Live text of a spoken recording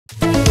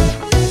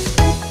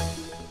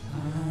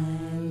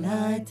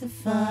light the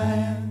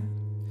fire.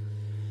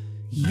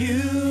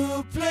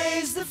 You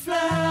place the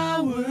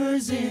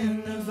flowers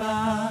in the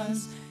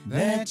vase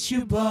that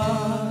you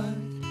bought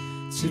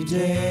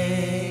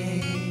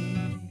today.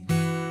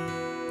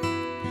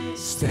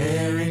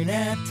 Staring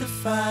at the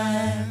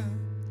fire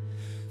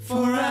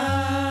for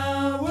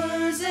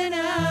hours and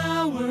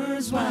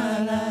hours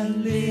while I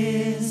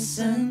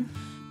listen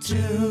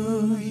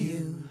to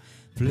you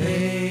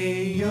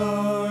play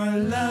your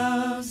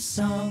love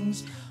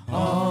songs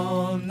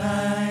all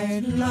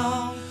night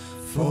long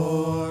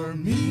for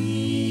me,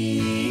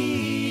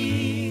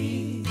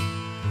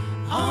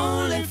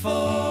 only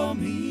for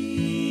me.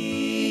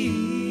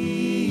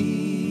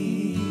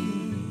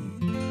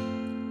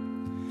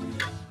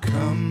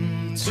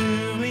 Come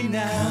to me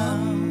now,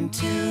 come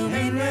to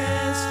and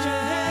rest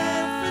your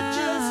head for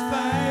just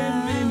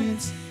 5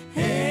 minutes.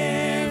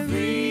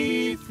 Everything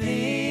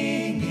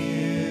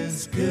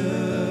is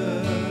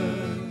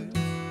good.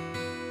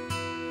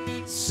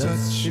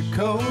 Such a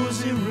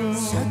cozy room,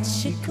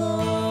 such a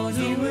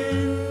cozy room. The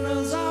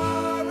windows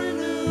are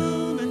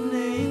illuminated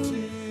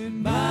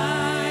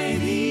by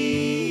the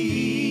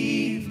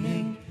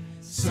evening.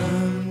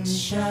 Sun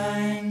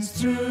shines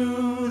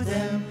through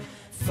them,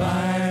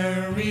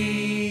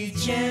 fiery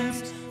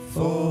gems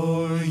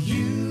for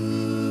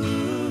you,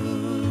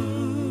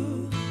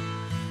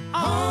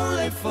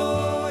 only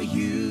for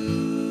you.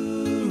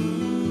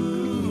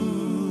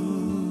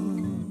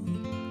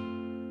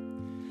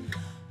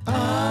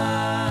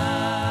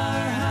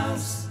 Our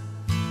house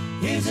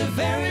is a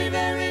very,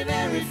 very,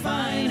 very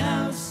fine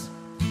house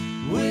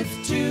with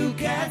 2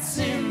 cats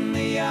in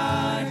the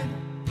yard.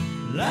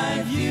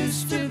 Life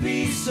used to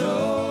be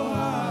so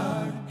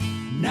hard,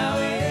 now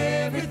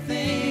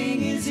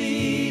everything is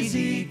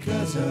easy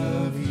 'cause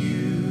of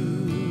you.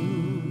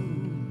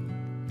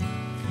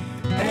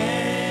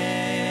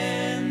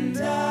 And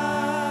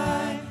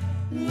I,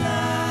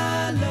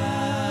 la la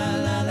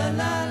la la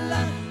la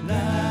la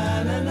la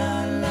la la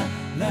la la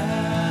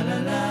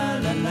la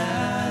la la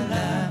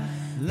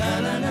la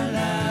la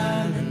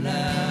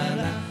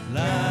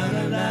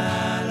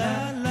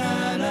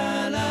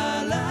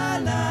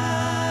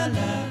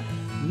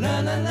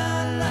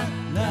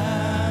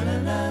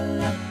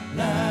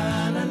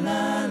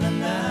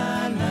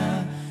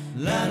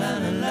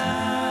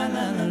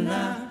la la la.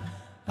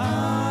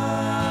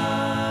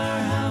 Our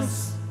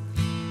house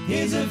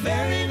is a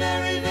very,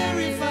 very,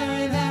 very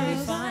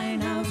fine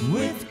house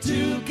with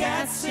 2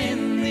 cats in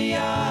the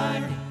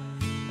yard.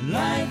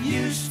 Life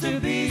used to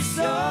be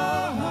so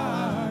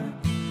hard,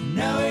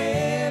 now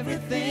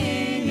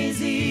everything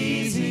is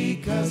easy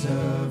 'cause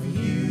of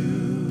you.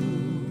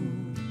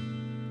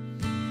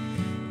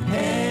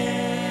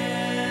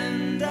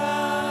 And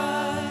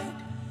I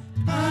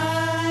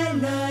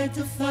light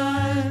the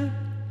fire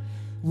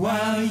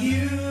while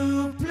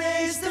you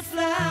place the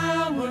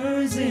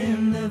flowers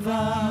in the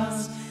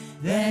vase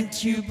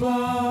that you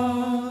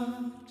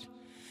bought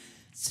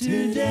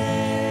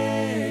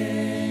today.